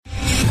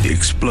The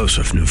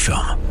explosive new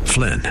film,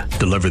 Flynn,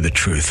 deliver the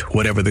truth,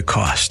 whatever the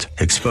cost,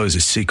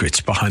 exposes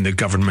secrets behind the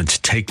government's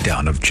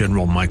takedown of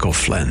General Michael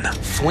Flynn.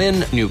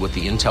 Flynn knew what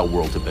the intel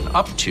world had been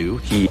up to.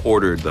 He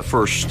ordered the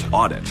first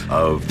audit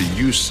of the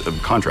use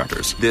of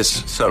contractors.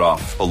 This set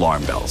off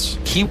alarm bells.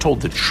 He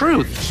told the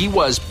truth. He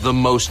was the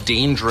most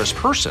dangerous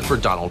person for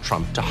Donald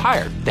Trump to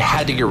hire. They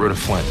had to get rid of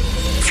Flynn.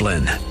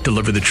 Flynn,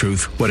 deliver the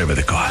truth, whatever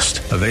the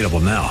cost. Available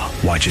now.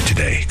 Watch it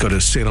today. Go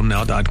to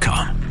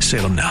salemnow.com.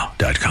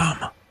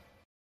 salemnow.com.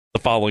 The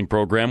following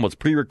program was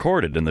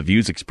pre-recorded, and the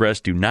views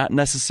expressed do not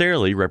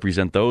necessarily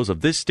represent those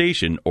of this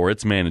station or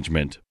its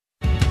management.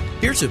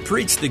 Here to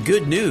preach the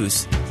good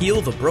news,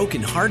 heal the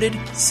brokenhearted,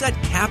 set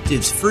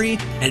captives free,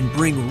 and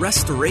bring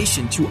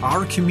restoration to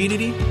our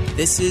community,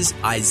 this is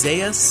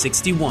Isaiah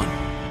 61.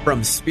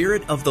 From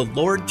Spirit of the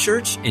Lord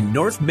Church in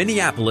North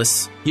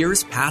Minneapolis,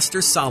 here's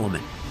Pastor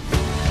Solomon.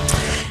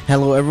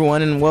 Hello,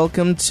 everyone, and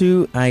welcome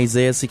to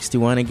Isaiah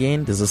 61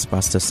 again. This is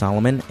Pastor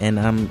Solomon, and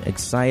I'm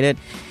excited.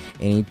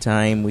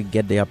 Anytime we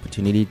get the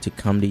opportunity to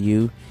come to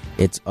you,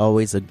 it's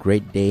always a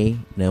great day,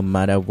 no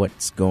matter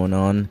what's going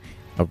on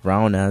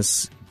around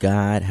us.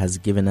 God has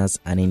given us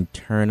an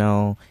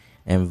internal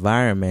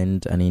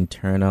environment, an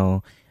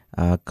internal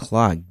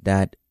clock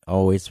that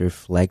always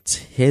reflects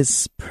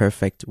His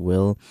perfect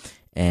will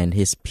and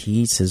His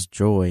peace, His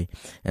joy.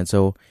 And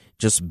so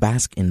just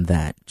bask in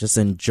that. Just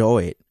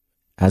enjoy it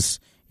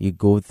as you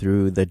go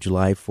through the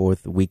July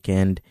 4th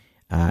weekend.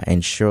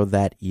 Ensure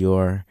that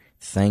you're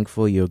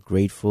thankful, you're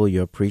grateful,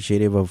 you're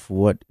appreciative of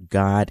what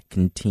God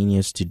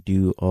continues to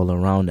do all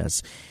around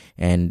us.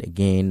 And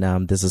again,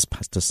 this is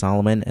Pastor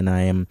Solomon, and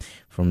I am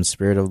from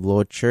Spirit of the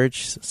Lord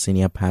Church,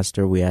 Senior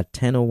Pastor. We are at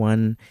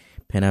 1001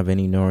 Penn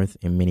Avenue North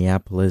in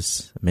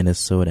Minneapolis,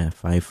 Minnesota,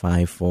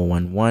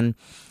 55411.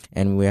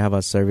 And we have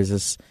our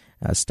services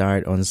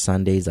start on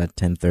Sundays at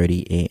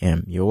 10:30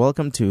 a.m. You're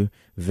welcome to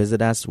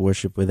visit us,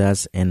 worship with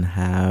us, and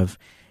have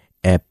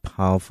a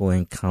powerful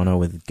encounter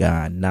with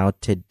God. Now,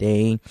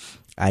 today,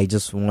 I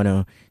just want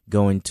to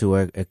go into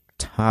a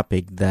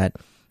topic that,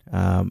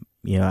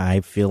 I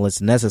feel is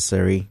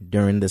necessary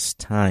during this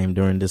time,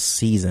 during this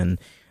season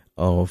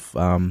of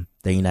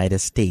the United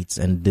States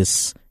and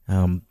this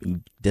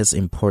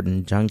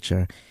important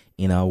juncture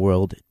in our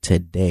world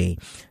today.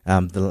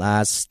 The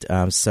last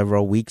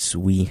several weeks,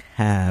 we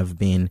have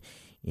been,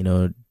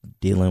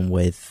 dealing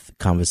with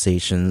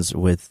conversations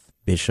with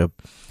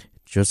Bishop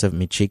Joseph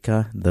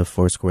Michika, the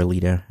Foursquare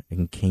leader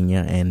in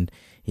Kenya, and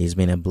he's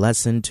been a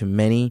blessing to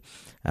many.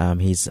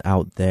 He's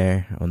out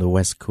there on the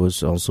West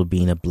Coast, also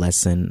being a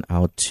blessing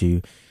out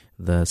to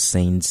the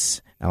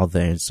saints out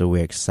there. And so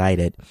we're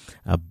excited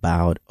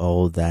about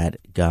all that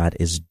God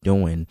is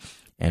doing.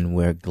 And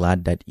we're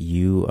glad that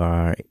you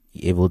are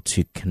able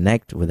to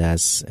connect with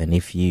us. And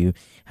if you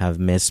have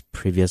missed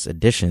previous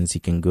editions,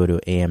 you can go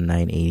to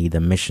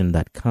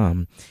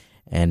am980themission.com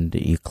and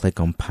you click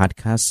on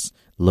podcasts,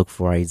 look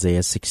for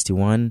Isaiah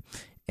 61,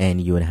 and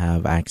you would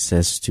have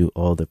access to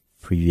all the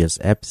previous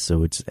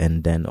episodes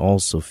and then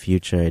also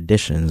future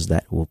editions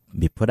that will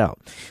be put out.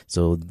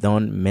 So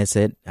don't miss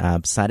it.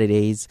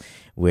 Saturdays,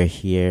 we're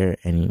here,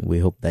 and we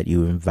hope that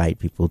you invite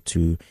people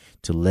to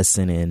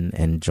listen in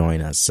and join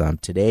us.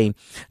 Today,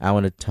 I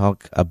want to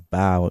talk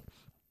about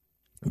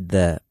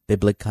the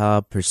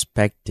biblical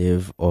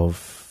perspective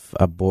of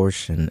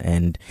abortion,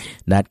 and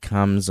that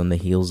comes on the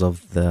heels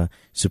of the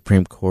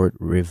Supreme Court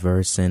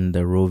reversing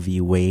the Roe v.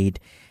 Wade,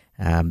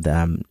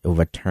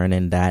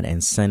 overturning that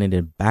and sending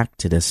it back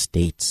to the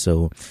states.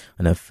 So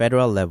on a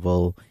federal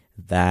level,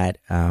 that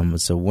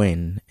was a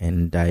win,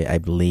 and I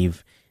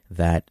believe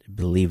that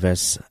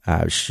believers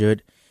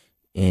should,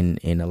 in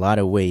a lot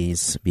of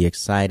ways, be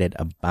excited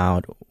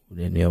about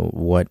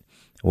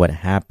what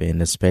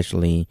happened,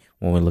 especially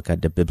when we look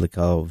at the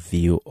biblical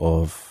view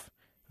of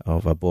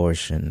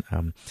abortion.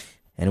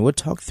 And we'll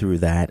talk through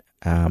that.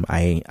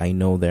 I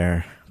know there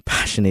are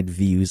passionate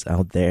views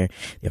out there.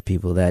 There are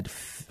people that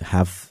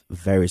have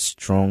very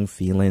strong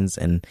feelings,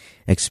 and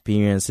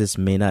experiences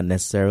may not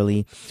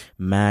necessarily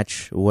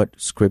match what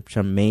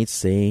Scripture may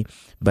say,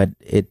 but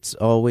it's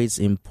always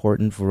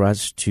important for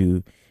us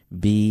to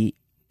be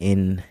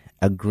in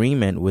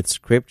agreement with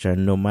Scripture,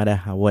 no matter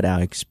what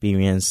our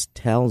experience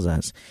tells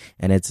us.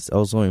 And it's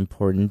also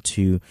important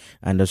to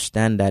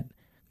understand that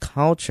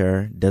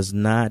culture does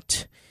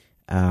not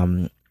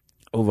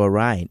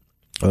override,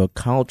 or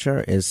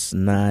culture is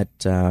not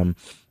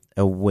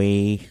a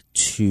way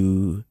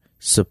to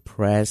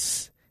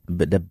suppress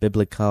the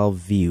biblical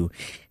view.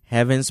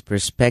 Heaven's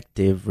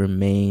perspective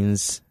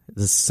remains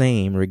the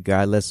same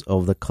regardless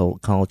of the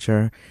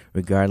culture,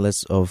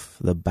 regardless of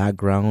the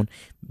background,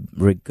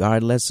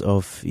 regardless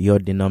of your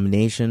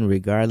denomination,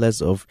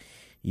 regardless of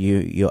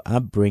your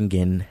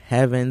upbringing.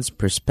 Heaven's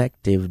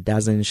perspective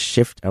doesn't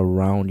shift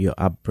around your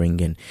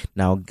upbringing.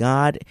 Now,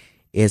 God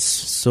is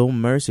so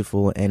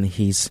merciful, and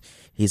He's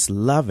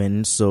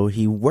loving, so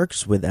He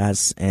works with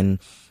us and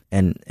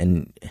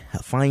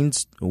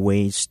finds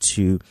ways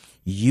to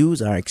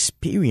use our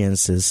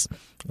experiences,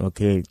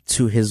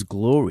 to His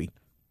glory.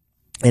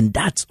 And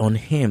that's on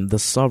him, the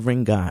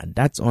sovereign God.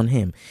 That's on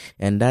him.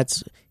 And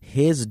that's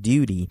his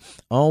duty.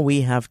 All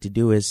we have to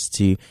do is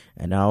to,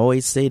 and I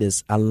always say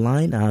this,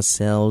 align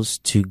ourselves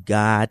to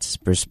God's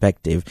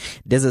perspective.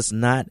 This is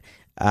not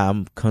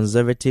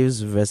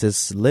conservatives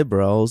versus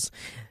liberals.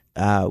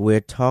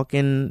 We're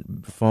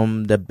talking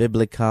from the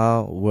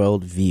biblical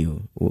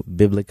worldview.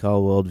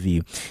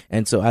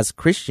 And so as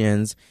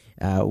Christians,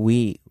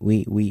 we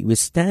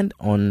stand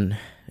on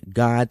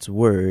God's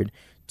word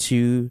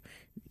to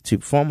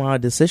form our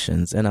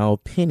decisions and our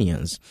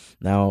opinions.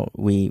 Now,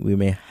 we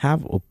may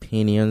have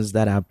opinions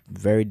that are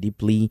very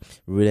deeply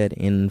rooted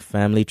in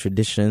family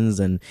traditions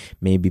and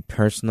maybe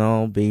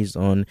personal, based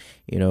on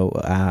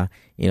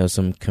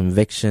some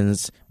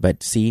convictions.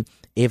 But see,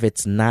 if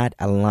it's not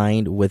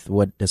aligned with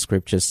what the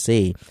scriptures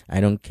say,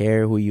 I don't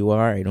care who you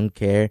are. I don't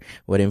care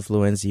what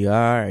influence you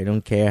are. I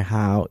don't care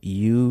how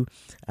you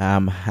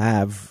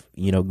have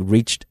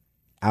reached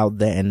out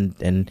there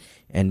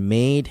and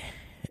made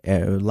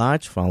a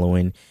large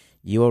following.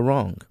 You're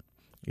wrong.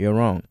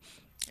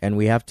 And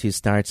we have to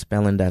start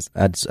spelling that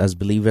as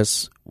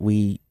believers,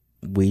 we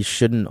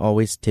shouldn't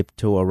always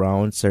tiptoe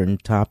around certain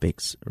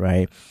topics,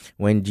 right?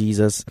 When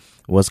Jesus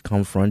was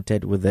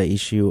confronted with the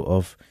issue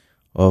of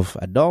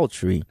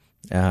adultery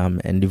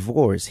and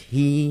divorce,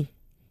 he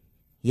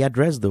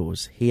addressed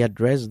those.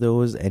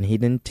 And he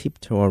didn't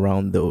tiptoe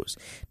around those.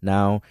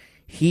 Now,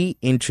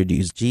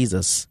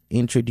 Jesus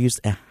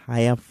introduced a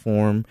higher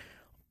form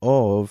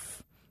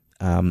of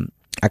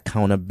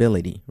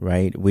accountability,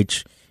 right?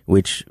 Which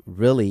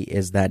really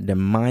is that the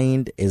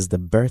mind is the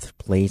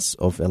birthplace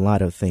of a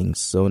lot of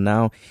things. So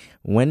now,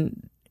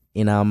 when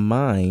in our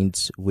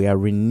minds we are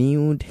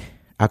renewed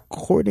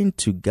according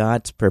to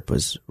God's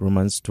purpose,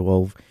 Romans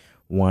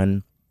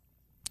 12:1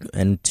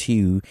 and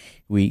 2,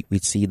 we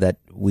see that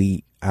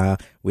we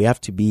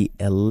have to be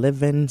a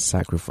living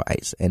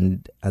sacrifice,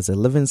 and as a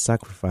living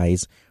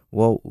sacrifice,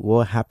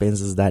 what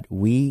happens is that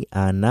we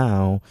are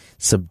now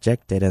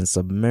subjected and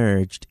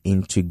submerged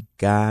into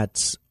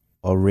God's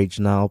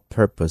original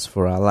purpose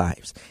for our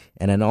lives.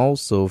 And then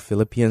also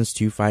Philippians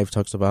 2:5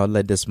 talks about,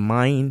 let this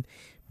mind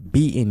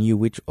be in you,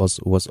 which was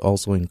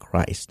also in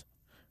Christ,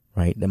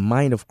 right? The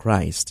mind of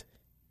Christ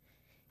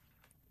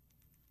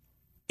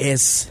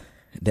is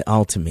the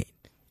ultimate,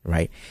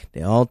 right?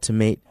 The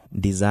ultimate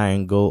desire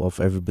and goal of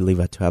every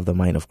believer, to have the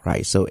mind of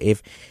Christ. So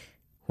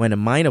when the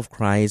mind of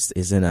Christ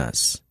is in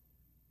us,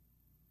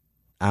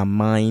 our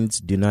minds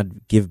do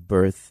not give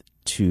birth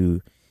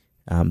to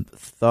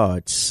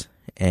thoughts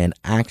and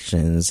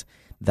actions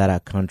that are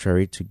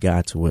contrary to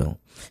God's will.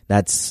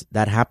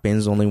 That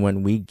happens only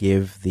when we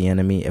give the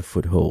enemy a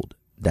foothold.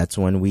 That's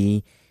when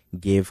we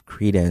give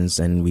credence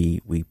and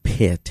we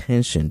pay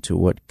attention to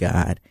what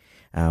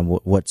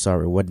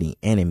what the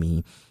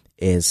enemy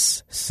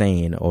is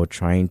saying or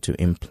trying to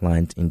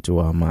implant into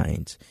our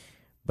minds.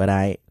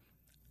 But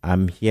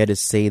I'm here to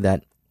say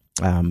that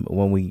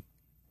when we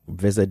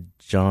visit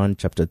John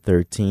chapter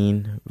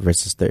 13,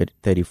 verses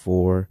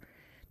 34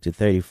 to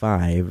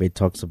 35, it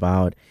talks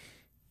about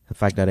the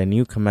fact that a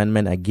new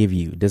commandment I give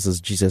you. This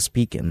is Jesus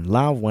speaking.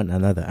 Love one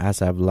another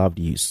as I've loved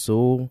you.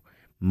 So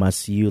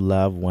must you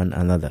love one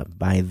another.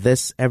 By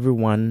this,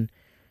 everyone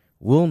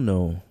will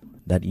know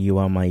that you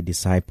are my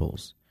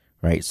disciples.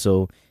 Right?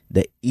 So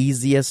the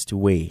easiest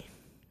way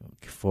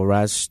for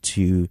us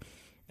to,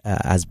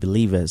 as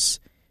believers,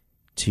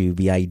 to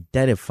be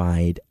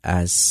identified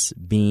as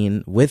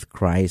being with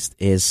Christ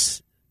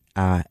is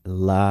our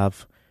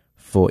love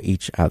for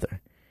each other.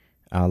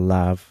 Our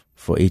love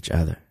for each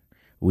other.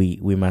 We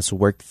must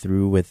work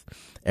through with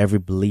every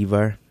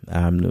believer,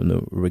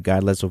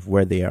 regardless of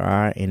where they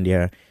are in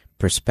their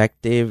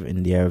perspective,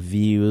 in their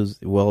views,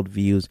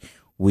 worldviews.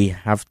 We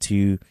have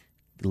to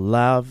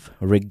love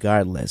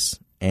regardless,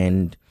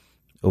 and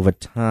over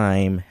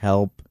time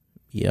help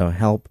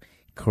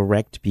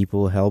correct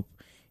people, help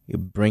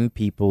bring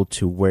people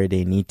to where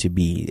they need to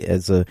be.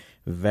 As a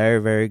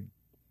very, very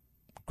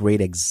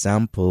great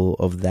example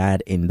of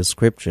that in the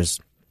scriptures,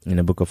 in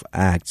the book of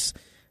Acts,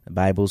 the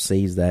Bible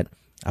says that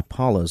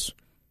Apollos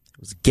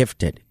was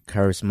gifted,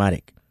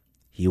 charismatic.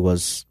 He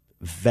was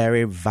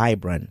very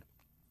vibrant.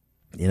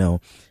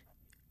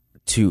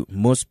 To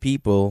most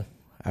people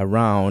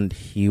around,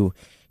 he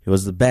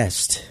was the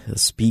best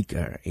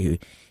speaker. He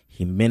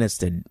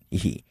ministered.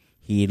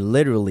 He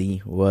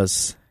literally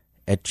was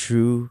a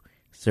true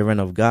servant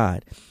of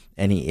God,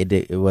 and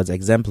it was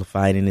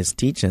exemplified in his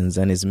teachings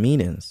and his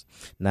meetings.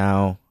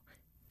 Now,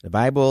 the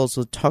Bible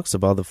also talks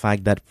about the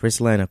fact that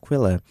Priscilla and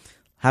Aquila,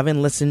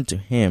 having listened to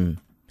him,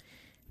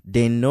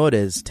 they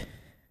noticed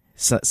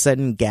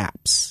certain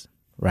gaps,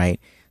 right?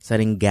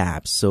 Certain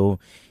gaps. So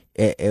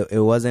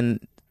it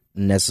wasn't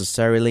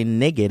necessarily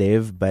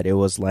negative, but it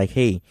was like,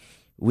 hey,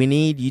 we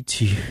need you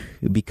to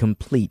be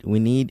complete. We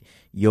need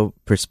your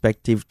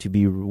perspective to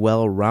be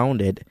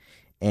well-rounded,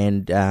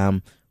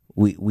 and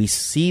we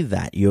see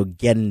that you're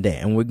getting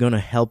there, and we're going to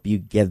help you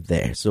get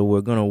there. So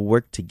we're going to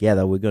work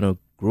together. We're going to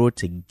grow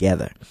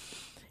together.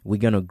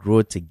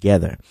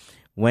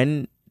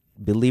 When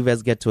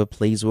believers get to a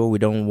place where we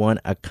don't want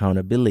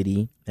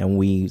accountability, and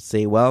we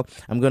say, well,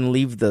 I'm going to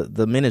leave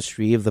the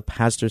ministry if the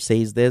pastor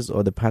says this,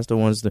 or the pastor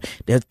wants to.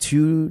 They're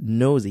too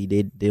nosy.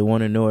 They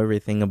want to know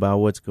everything about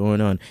what's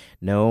going on.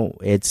 No,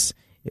 it's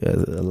a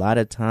lot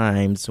of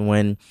times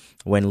when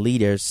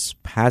leaders,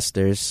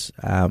 pastors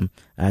are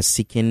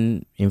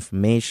seeking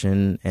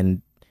information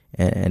and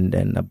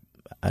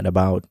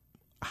about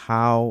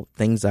how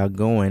things are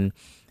going,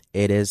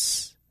 it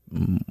is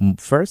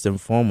first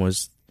and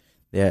foremost,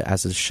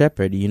 as a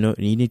shepherd, you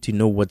need to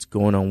know what's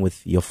going on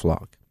with your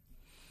flock.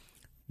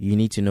 You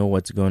need to know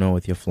what's going on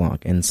with your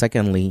flock. And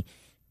secondly,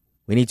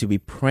 we need to be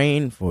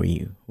praying for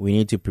you. We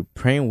need to be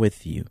praying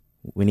with you.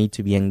 We need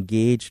to be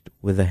engaged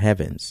with the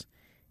heavens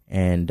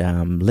and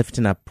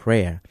lifting up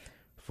prayer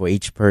for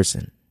each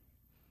person.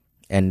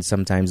 And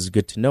sometimes it's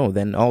good to know.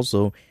 Then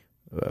also,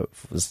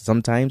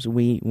 sometimes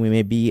we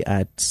may be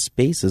at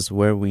spaces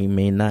where we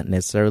may not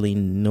necessarily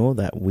know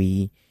that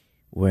we're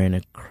in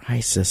a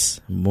crisis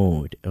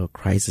mode or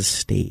crisis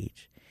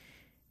stage.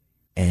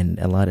 And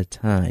a lot of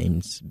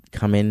times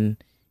coming,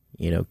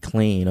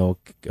 clean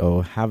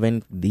or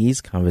having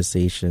these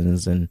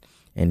conversations and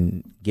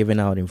giving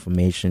out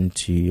information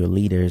to your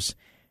leaders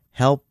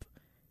help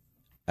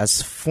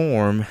us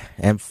form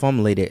and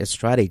formulate a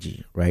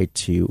strategy, right,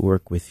 to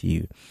work with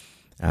you.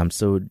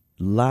 So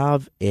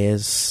love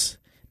is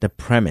the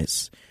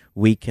premise.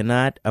 We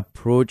cannot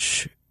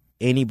approach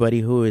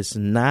anybody who is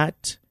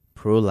not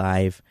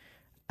pro-life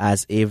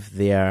as if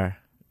they are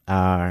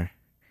our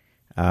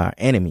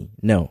enemy.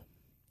 No.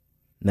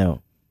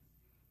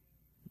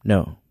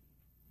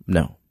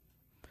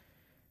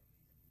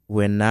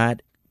 We're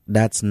not.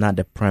 That's not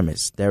the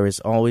premise. There is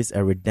always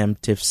a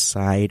redemptive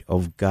side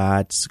of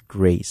God's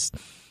grace.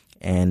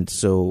 And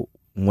so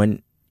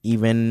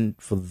even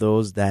for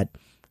those that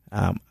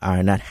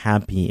are not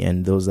happy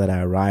and those that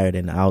are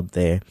rioting out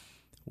there,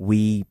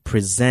 we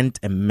present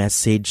a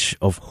message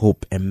of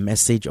hope, a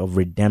message of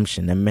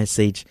redemption, a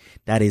message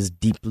that is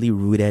deeply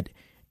rooted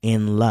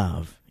in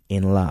love.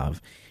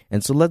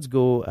 And so let's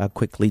go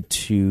quickly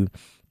to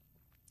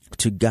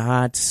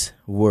God's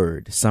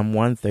word, Psalm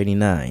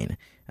 139.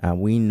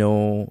 We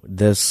know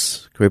this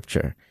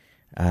scripture,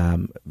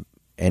 and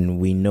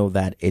we know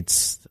that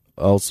it's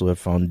also a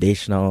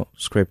foundational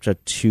scripture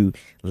to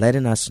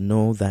letting us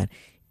know that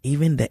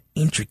even the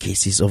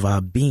intricacies of our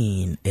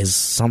being is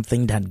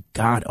something that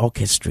God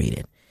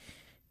orchestrated.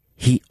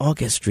 He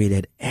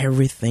orchestrated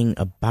everything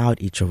about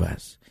each of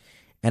us.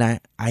 And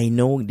I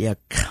know there are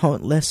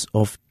countless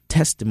of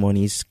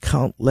testimonies,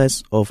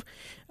 countless of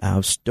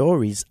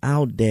stories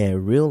out there,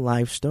 real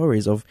life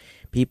stories of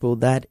people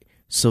that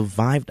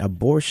survived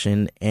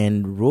abortion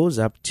and rose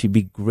up to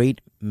be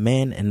great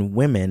men and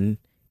women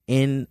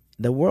in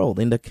the world,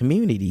 in the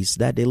communities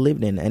that they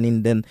lived in, and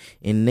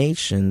in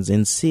nations,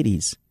 in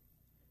cities.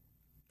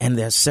 And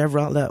there are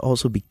several that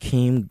also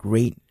became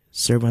great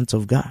servants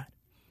of God.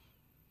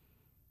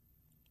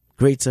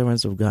 Great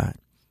servants of God.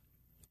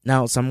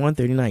 Now, Psalm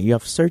 139, you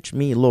have searched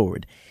me,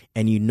 Lord,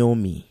 and you know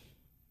me.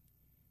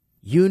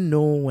 You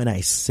know when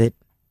I sit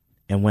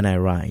and when I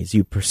rise.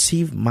 You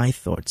perceive my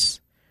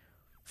thoughts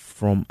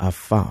from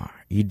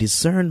afar. You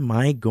discern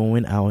my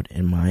going out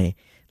and my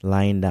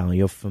lying down.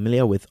 You're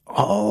familiar with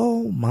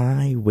all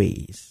my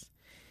ways.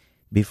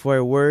 Before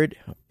a word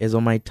is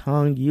on my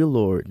tongue, you,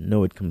 Lord,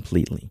 know it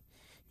completely.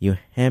 You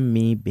hem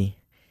me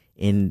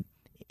in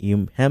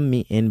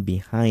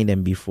behind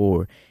and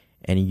before,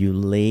 and you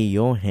lay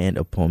your hand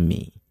upon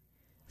me.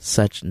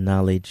 Such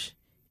knowledge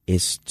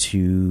is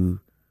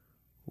too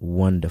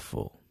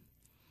wonderful.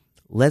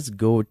 Let's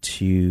go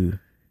to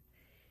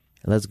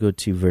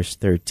verse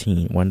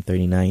 13,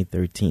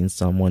 139:13,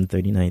 Psalm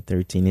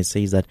 139:13. It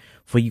says that,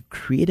 for you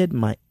created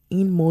my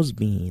inmost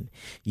being.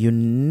 You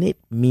knit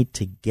me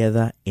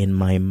together in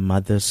my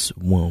mother's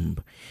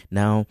womb.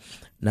 Now,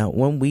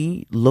 when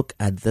we look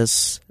at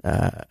this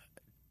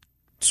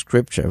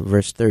scripture,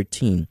 verse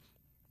 13,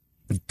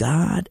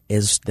 God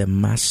is the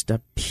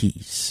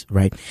masterpiece,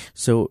 right?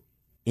 So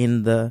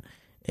in the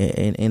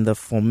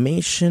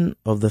formation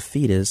of the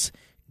fetus,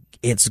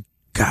 it's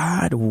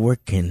God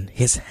working.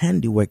 His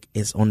handiwork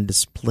is on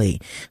display.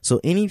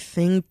 So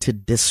anything to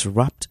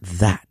disrupt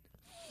that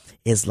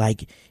is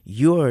like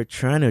you're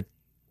trying to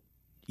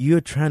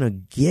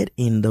get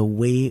in the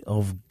way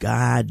of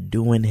God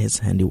doing his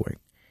handiwork.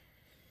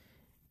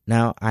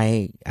 Now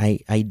I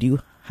do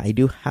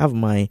have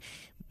my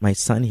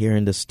son here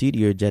in the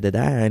studio,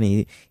 Jedediah, and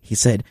he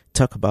said,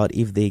 talk about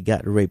if they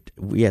got raped.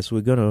 Yes,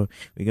 we're gonna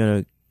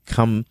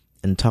come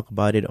and talk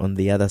about it on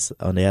the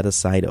other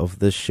side of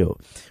this show.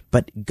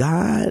 But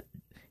God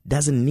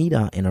doesn't need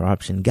our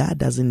interruption. God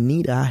doesn't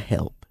need our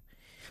help.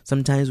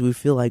 Sometimes we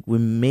feel like we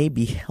may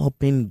be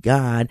helping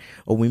God,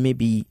 or we may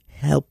be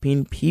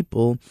helping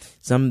people.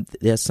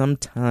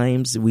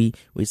 Sometimes we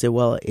say,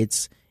 well,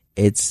 it's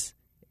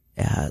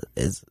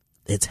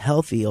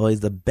healthy, or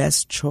it's the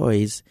best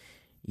choice.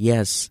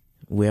 Yes,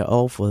 we're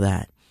all for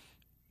that.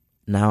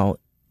 Now,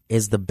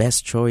 is the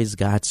best choice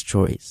God's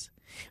choice?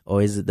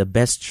 Or is it the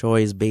best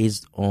choice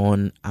based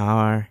on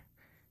our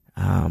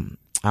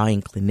our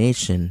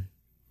inclination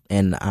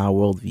and our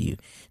worldview.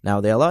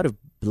 Now, there are a lot of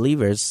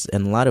believers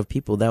and a lot of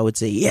people that would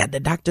say, yeah, the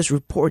doctor's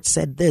report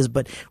said this,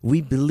 but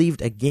we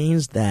believed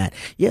against that.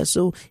 Yeah,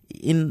 so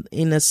in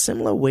a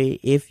similar way,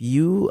 if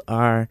you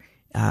are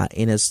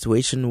in a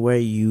situation where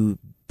you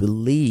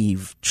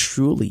believe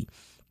truly,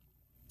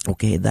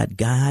 okay, that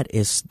God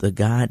is the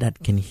God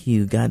that can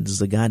heal, God is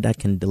the God that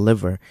can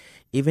deliver,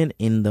 even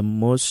in the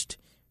most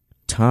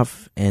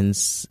tough and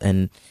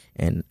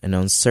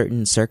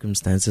uncertain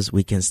circumstances,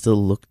 we can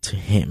still look to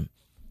Him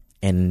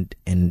and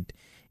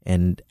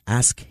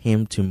ask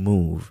Him to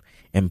move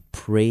and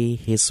pray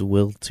His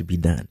will to be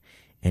done.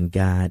 And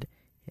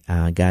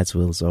God's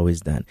will is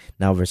always done.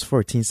 Now, verse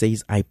 14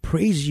 says, I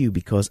praise you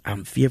because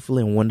I'm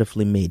fearfully and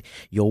wonderfully made.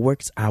 Your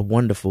works are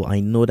wonderful. I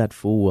know that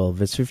full well.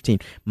 Verse 15,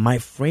 my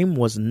frame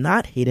was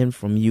not hidden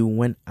from you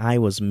when I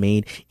was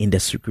made in the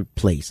secret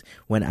place,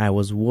 when I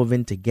was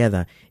woven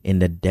together in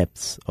the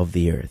depths of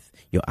the earth.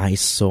 Your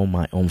eyes saw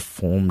my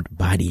unformed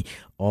body.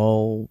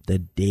 All the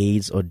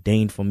days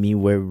ordained for me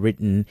were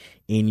written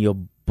in your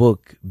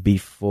book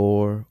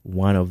before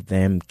one of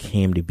them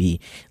came to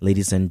be.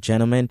 Ladies and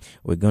gentlemen,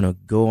 we're going to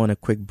go on a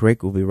quick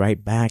break. We'll be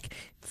right back.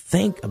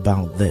 Think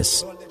about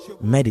this.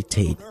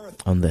 Meditate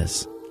on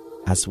this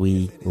as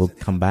we will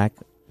come back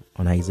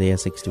on Isaiah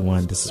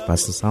 61. This is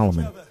Pastor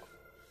Solomon.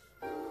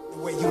 The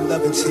way you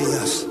love and see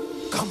us.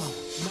 Come on.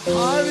 My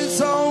heart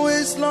is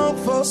always long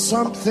for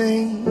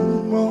something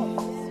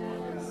more.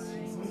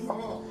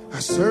 I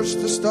search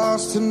the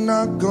stars to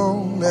knock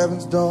on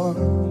heaven's door.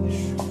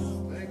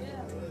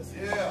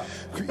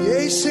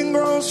 Creation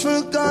groans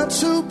for God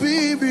to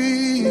be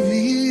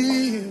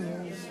revealed.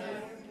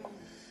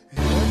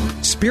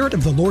 Spirit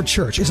of the Lord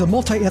Church is a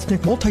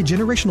multi-ethnic,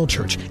 multi-generational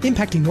church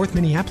impacting North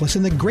Minneapolis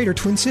and the greater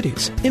Twin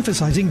Cities,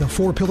 emphasizing the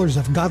 4 pillars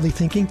of godly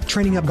thinking,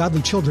 training up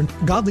godly children,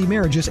 godly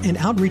marriages, and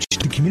outreach to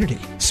the community.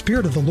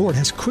 Spirit of the Lord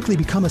has quickly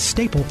become a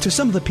staple to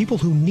some of the people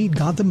who need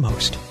God the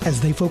most. As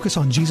they focus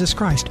on Jesus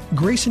Christ,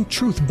 grace and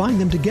truth bind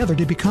them together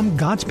to become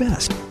God's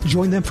best.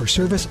 Join them for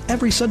service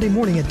every Sunday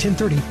morning at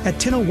 10:30 at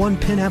 1001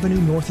 Penn Avenue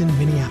North in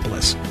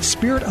Minneapolis.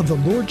 Spirit of the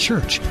Lord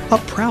Church, a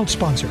proud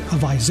sponsor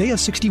of Isaiah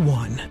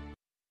 61.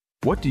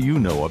 What do you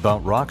know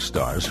about rock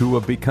stars who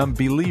have become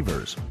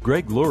believers?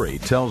 Greg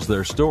Lurie tells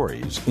their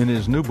stories in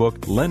his new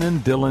book, Lennon,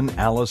 Dylan,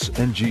 Alice,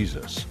 and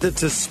Jesus.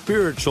 It's a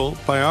spiritual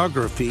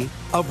biography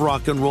of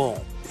rock and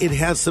roll. It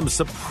has some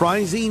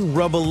surprising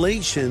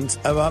revelations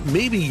about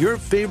maybe your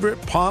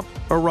favorite pop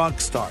or rock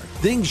star.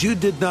 Things you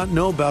did not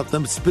know about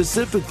them,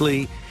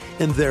 specifically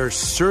in their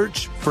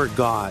search for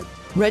God.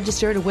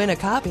 Register to win a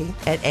copy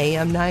at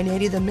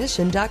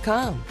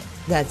am980themission.com.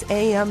 That's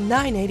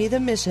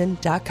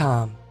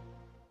am980themission.com.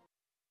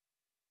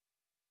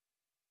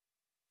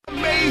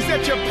 Amazed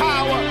at your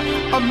power,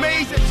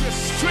 amazed at your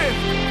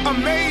strength,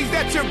 amazed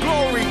at your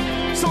glory.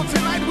 So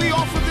tonight we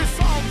offer this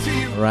song to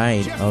you.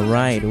 All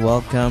right.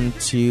 Welcome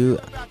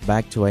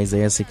back to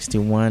Isaiah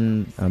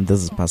 61.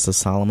 This is Pastor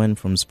Solomon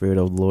from Spirit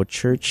of the Lord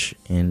Church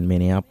in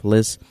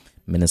Minneapolis,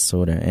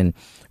 Minnesota. And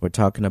we're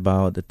talking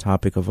about the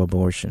topic of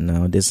abortion.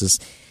 Now, this is,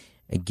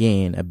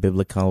 again, a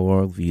biblical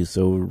worldview.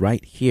 So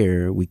right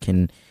here, we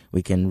can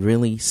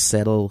really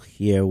settle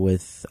here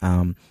with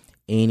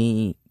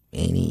any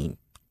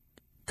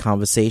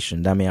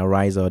conversation that may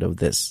arise out of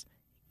this.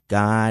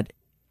 God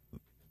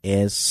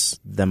is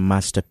the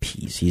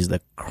masterpiece. He's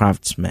the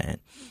craftsman.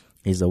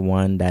 He's the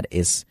one that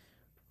is,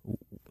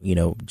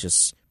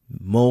 just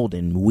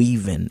molding,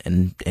 weaving,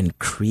 and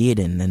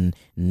creating and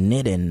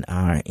knitting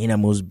our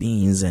innermost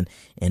beings, and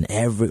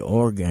every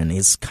organ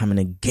is coming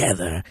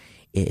together.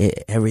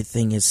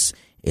 Everything is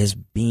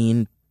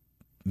being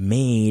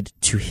made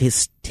to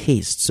His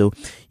taste. So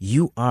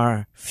you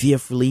are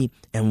fearfully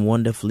and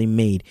wonderfully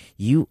made.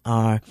 You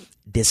are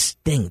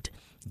distinct.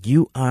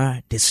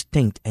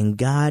 And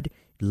God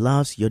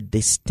loves your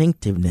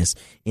distinctiveness.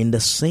 In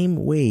the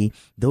same way,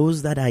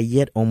 those that are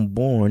yet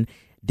unborn,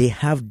 they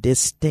have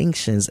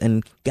distinctions,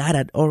 and God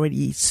had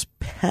already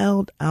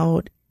spelled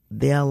out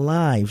their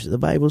lives. The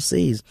Bible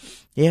says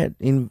here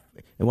in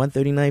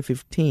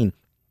 139:15,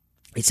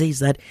 it says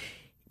that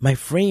my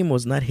frame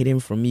was not hidden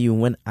from you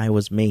when I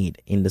was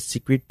made in the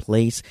secret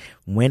place,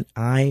 when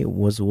I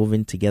was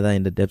woven together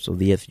in the depths of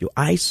the earth. Your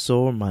eyes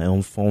saw my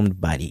unformed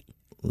body.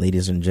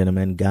 Ladies and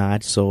gentlemen,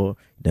 God saw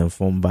the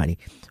unformed body.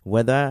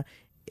 Whether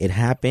it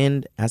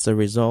happened as a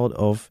result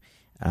of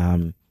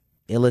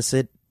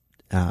illicit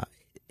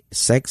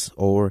sex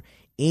or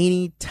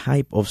any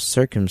type of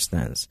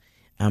circumstance,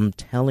 I'm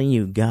telling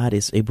you, God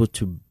is able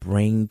to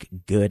bring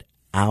good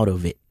out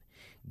of it.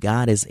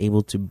 God is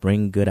able to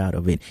bring good out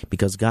of it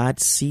because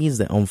God sees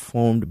the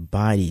unformed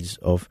bodies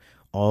of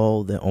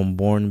all the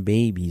unborn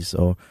babies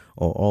or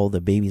all the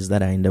babies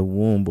that are in the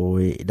womb or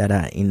that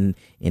are in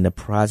the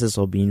process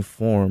of being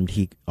formed.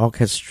 He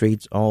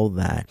orchestrates all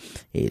that.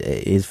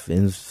 If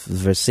in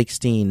verse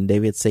 16,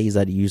 David says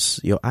that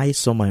your eyes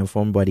saw my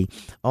unformed body.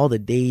 All the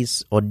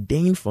days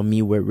ordained for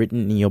me were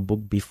written in your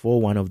book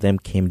before one of them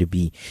came to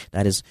be.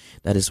 That is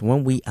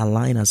when we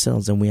align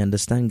ourselves and we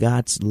understand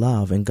God's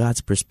love and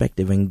God's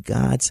perspective and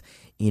God's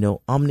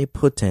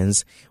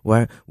omnipotence,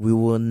 where we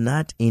will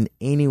not in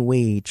any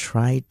way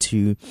try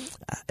to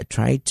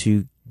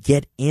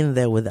get in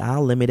there with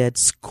our limited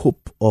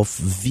scope of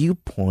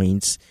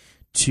viewpoints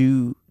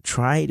to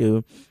try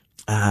to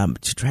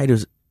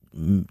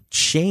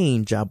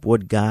change up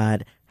what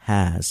God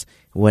has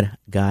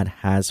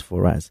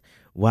for us.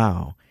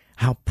 Wow,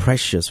 how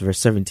precious, verse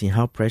 17,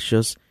 how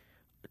precious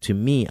to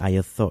me are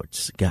your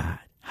thoughts, God.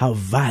 How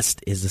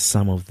vast is the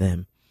sum of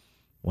them.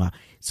 Wow.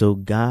 So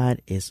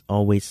God is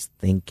always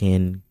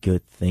thinking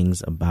good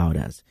things about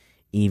us,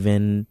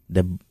 even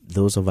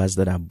those of us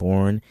that are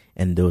born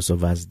and those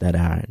of us that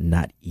are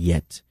not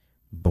yet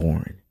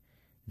born.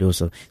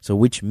 So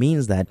which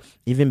means that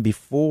even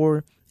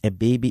before a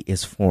baby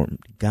is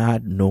formed,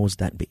 God knows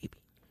that baby.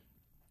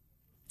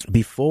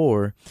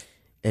 Before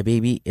a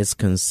baby is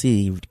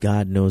conceived,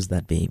 God knows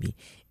that baby.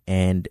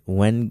 And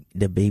when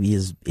the baby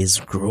is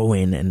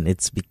growing and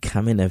it's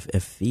becoming a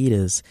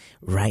fetus,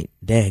 right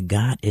there,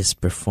 God is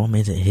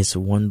performing his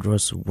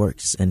wondrous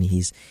works, and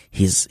he's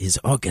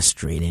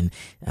orchestrating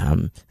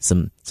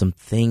some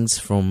things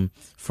from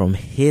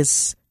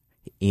his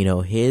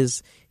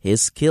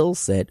skill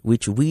set,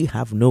 which we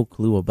have no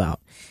clue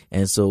about.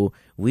 And so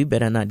we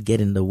better not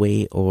get in the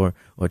way or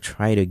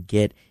try to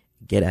get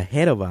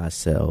ahead of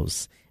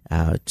ourselves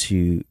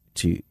to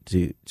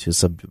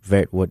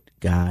subvert what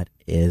God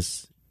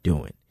is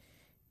doing.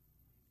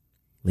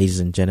 Ladies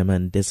and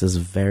gentlemen, this is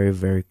very,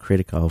 very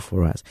critical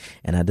for us.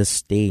 And at this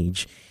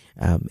stage,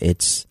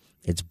 it's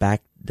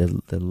back.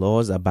 The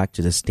laws are back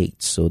to the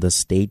states. So the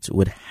states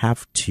would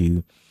have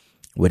to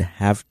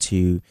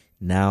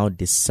now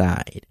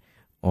decide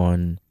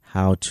on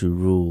how to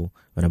rule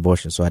on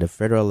abortion. So at a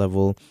federal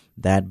level,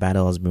 that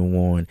battle has been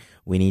won.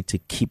 We need to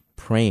keep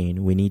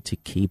praying. We need to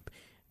keep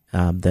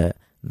the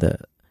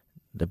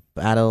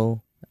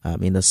battle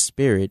in the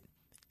spirit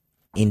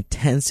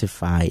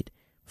intensified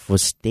for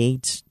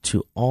states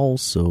to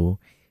also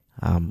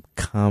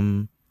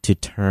come to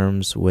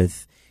terms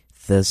with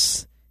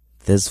this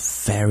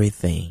very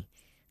thing,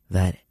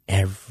 that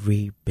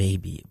every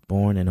baby,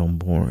 born and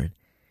unborn,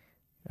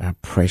 are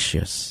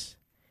precious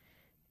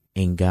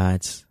in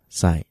God's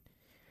sight.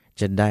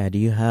 Jedediah, do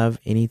you have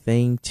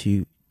anything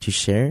to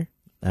share?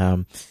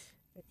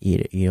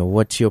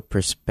 What's your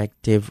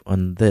perspective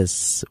on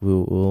this?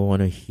 We'll want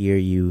to hear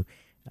you.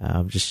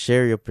 Just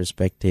share your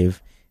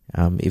perspective.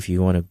 If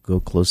you want to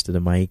go close to the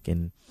mic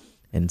and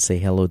say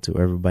hello to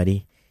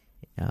everybody.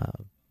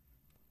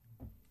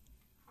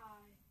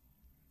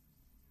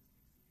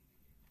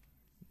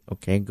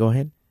 Okay, go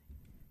ahead.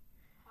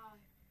 Hi.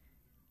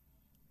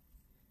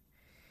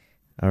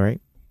 All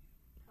right.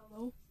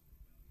 Hello.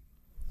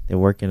 They're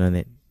working on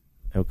it.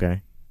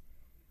 Okay.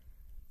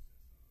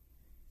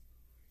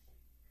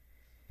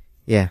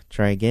 Yeah,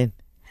 try again.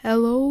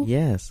 Hello.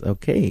 Yes.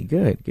 Okay,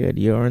 good.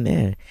 You're on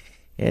there.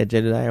 Yeah,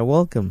 Jedediah,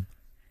 welcome.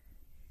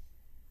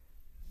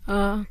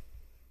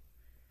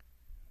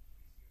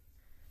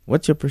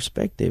 What's your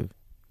perspective?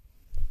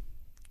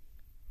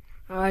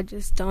 I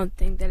just don't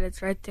think that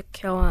it's right to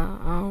kill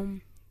a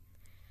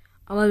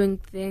living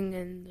thing,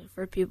 and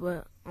for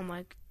people,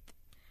 unlike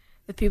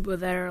the people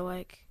that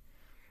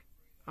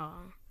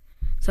are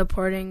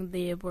supporting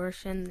the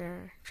abortion,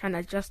 they're trying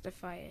to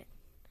justify it,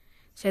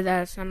 say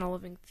that it's not a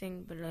living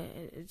thing, but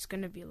it's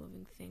going to be a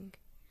living thing,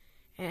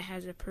 and it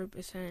has a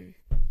purpose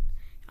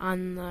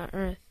on the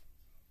earth.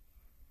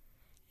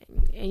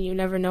 And you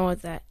never know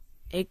what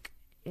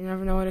you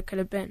never know what it could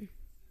have been.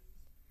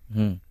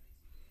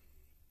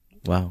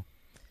 Wow.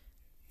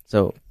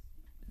 So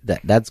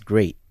that's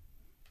great.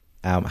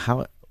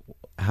 How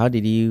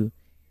did you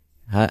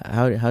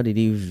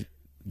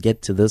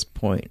get to this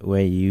point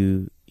where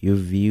you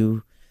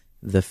view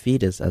the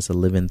fetus as a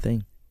living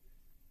thing?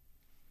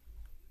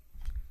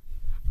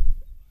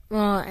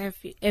 Well,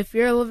 if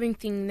you're a living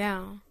thing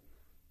now,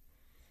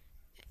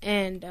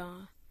 and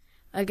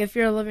if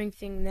you're a living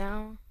thing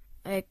now,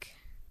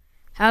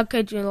 how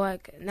could you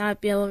not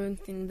be a living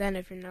thing then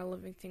if you're not a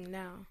living thing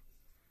now?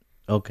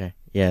 Okay,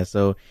 yeah.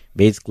 So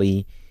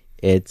basically,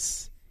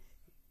 it's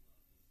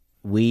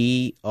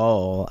we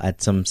all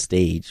at some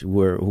stage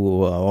who are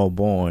all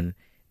born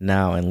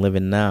now and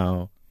living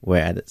now. We're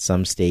at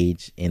some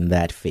stage in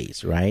that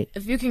phase, right?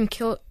 If you can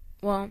kill,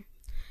 some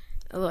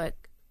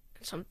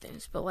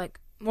things, but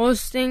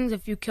most things,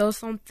 if you kill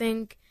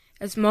something,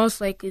 it's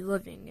most likely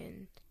living,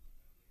 and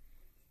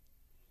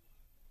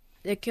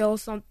to kill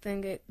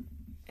something, it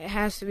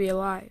has to be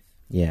alive.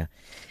 Yeah,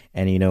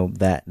 and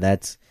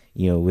that's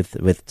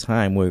with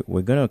time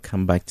we're gonna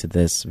come back to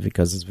this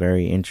because it's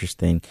very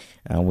interesting.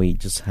 We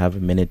just have a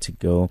minute to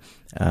go,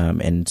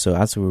 and so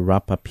as we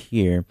wrap up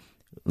here,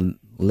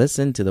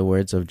 listen to the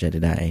words of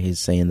Jedediah. He's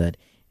saying that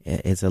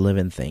it's a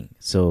living thing.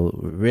 So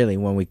really,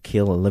 when we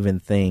kill a living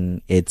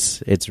thing,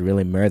 it's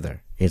really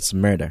murder. It's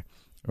murder,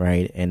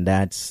 right? And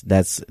that's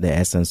the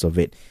essence of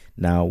it.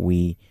 Now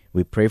we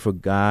pray to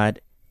God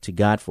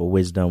for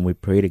wisdom. We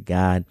pray to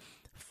God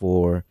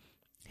for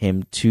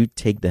him to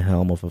take the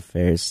helm of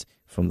affairs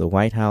from the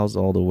White House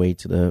all the way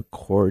to the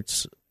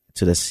courts,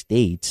 to the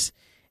states,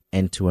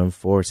 and to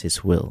enforce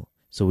his will.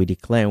 So we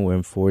declare and we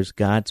enforce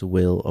God's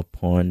will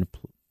upon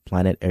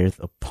planet Earth,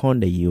 upon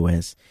the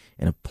U.S.,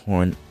 and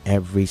upon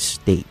every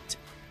state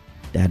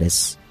that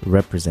is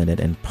represented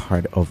and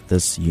part of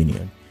this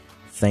union.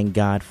 Thank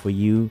God for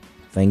you.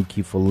 Thank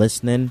you for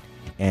listening,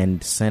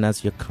 and send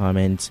us your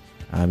comments.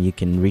 You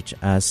can reach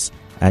us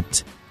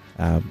at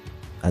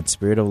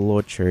Spirit of the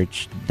Lord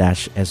Church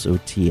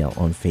 -SOTL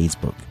on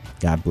Facebook.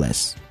 God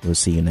bless. We'll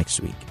see you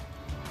next week.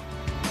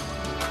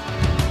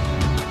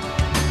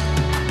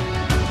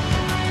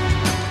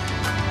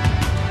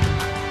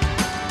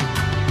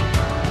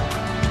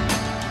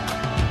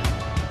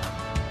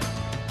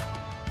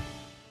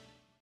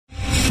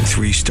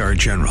 Three-star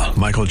General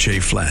Michael J.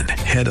 Flynn,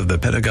 head of the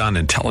Pentagon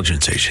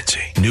Intelligence Agency,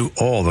 knew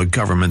all the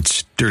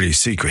government's dirty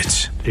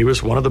secrets. He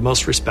was one of the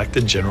most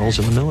respected generals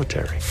in the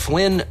military.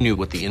 Flynn knew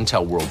what the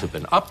intel world had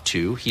been up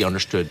to. He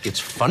understood its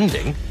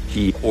funding.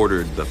 He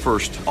ordered the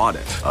first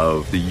audit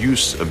of the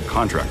use of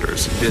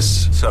contractors.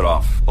 This set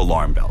off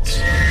alarm bells.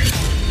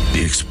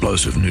 The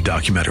explosive new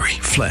documentary,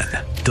 Flynn,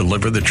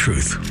 Deliver the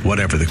Truth,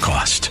 Whatever the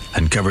Cost,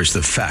 uncovers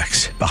the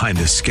facts behind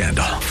this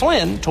scandal.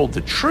 Flynn told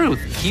the truth.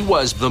 He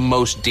was the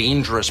most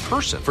dangerous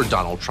person for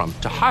Donald Trump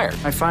to hire.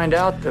 I find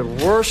out the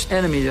worst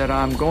enemy that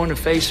I'm going to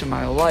face in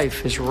my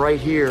life is right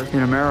here in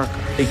America.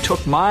 They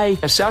took my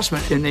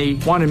assessment and they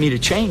wanted me to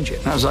change it.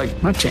 And I was like,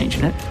 I'm not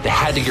changing it. They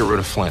had to get rid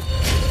of Flynn.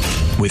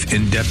 With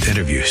in-depth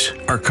interviews,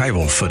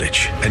 archival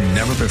footage, and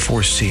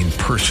never-before-seen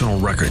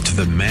personal records of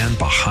the man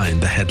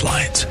behind the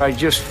headlines. I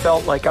just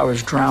felt like I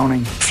was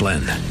drowning.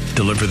 Flynn,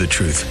 Deliver the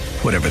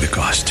Truth, Whatever the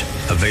Cost.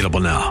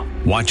 Available now.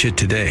 Watch it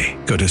today.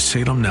 Go to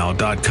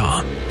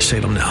salemnow.com.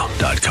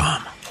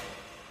 salemnow.com.